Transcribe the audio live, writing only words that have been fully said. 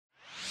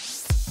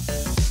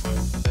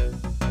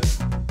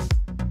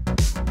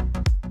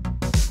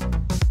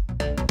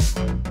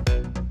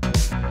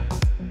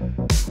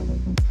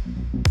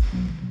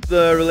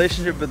The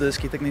relationship with the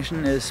ski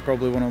technician is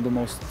probably one of the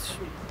most,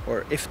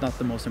 or if not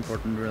the most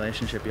important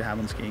relationship you have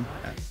on skiing.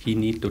 He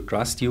needs to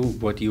trust you,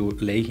 what you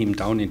lay him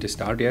down in the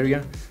start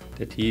area,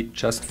 that he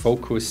just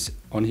focus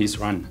on his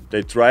run.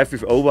 They drive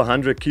with over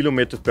 100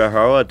 kilometers per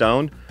hour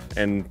down,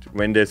 and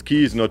when the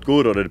ski is not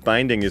good or the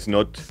binding is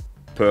not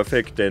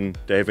perfect, then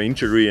they have an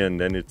injury, and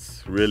then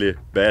it's really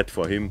bad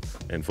for him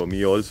and for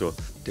me also.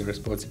 The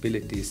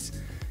responsibility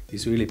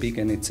is really big,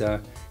 and it's a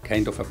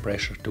kind of a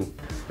pressure too.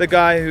 The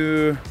guy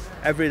who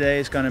every day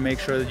is going to make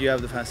sure that you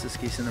have the fastest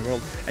skis in the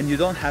world, and you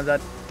don't have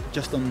that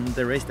just on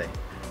the race day.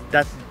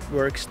 That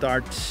work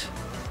starts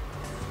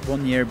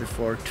 1 year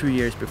before, 2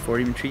 years before,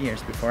 even 3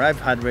 years before. I've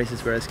had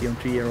races where I ski on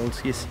 3-year-old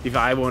skis. If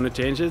I want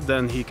to change it,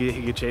 then he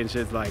could change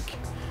it like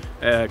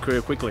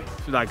quickly,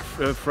 like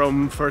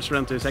from first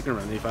run to second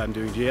run if I'm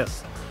doing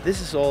GS.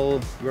 This is all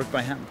work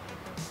by hand.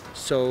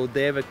 So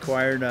they've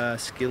acquired a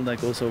skill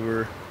that goes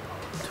over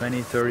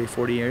 20, 30,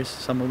 40 years,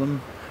 some of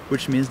them,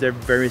 which means they're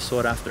very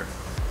sought after.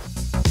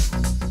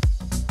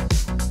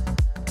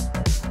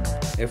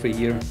 Every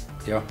year,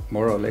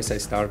 more or less I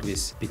start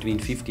with between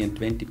 50 and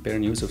 20 pair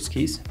news of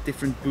skis.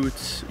 Different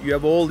boots, you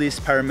have all these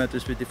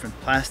parameters with different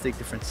plastic,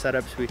 different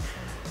setups.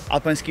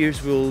 Alpine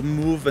skiers will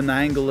move an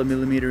angle 1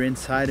 millimeter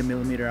inside, 1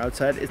 millimeter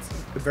outside. It's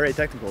very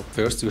technical.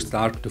 First you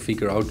start to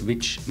figure out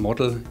which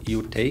model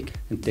you take,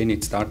 and then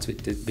it starts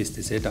with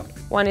the setup.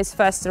 One is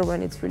faster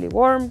when it's really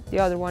warm, the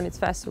other one is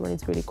faster when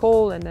it's really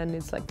cold, and then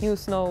it's like new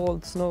snow,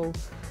 old snow.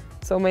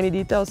 So many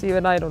details,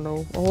 even I don't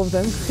know all of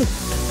them.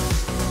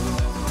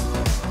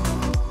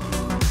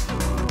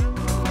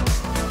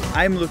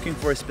 I'm looking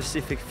for a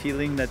specific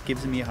feeling that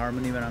gives me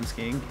harmony when I'm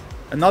skiing.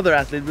 Another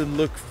athlete will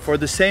look for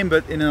the same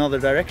but in another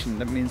direction.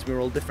 That means we're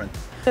all different.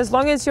 As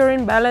long as you're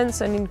in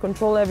balance and in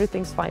control,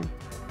 everything's fine.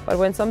 But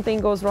when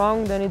something goes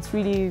wrong, then it's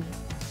really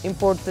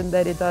important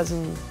that it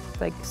doesn't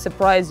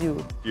surprise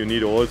you. You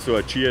need also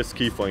a GS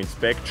ski for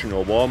inspection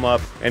or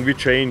warm-up, and we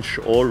change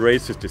all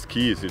races the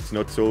skis. It's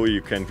not so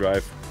you can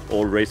drive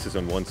all races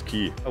on one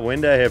ski. When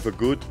they have a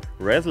good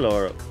result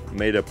or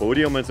made a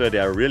podium and so, they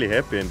are really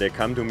happy, and they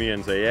come to me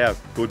and say, yeah,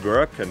 good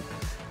work. And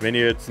when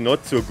it's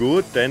not so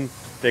good, then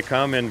they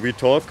come and we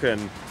talk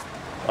and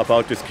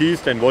about the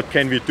skis and what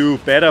can we do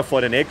better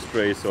for the next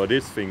race or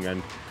this thing.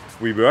 And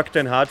we work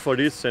then hard for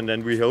this, and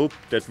then we hope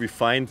that we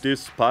find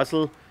this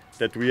puzzle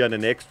that we are the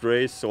next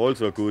race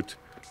also good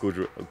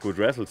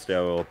results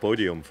there or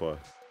podium for.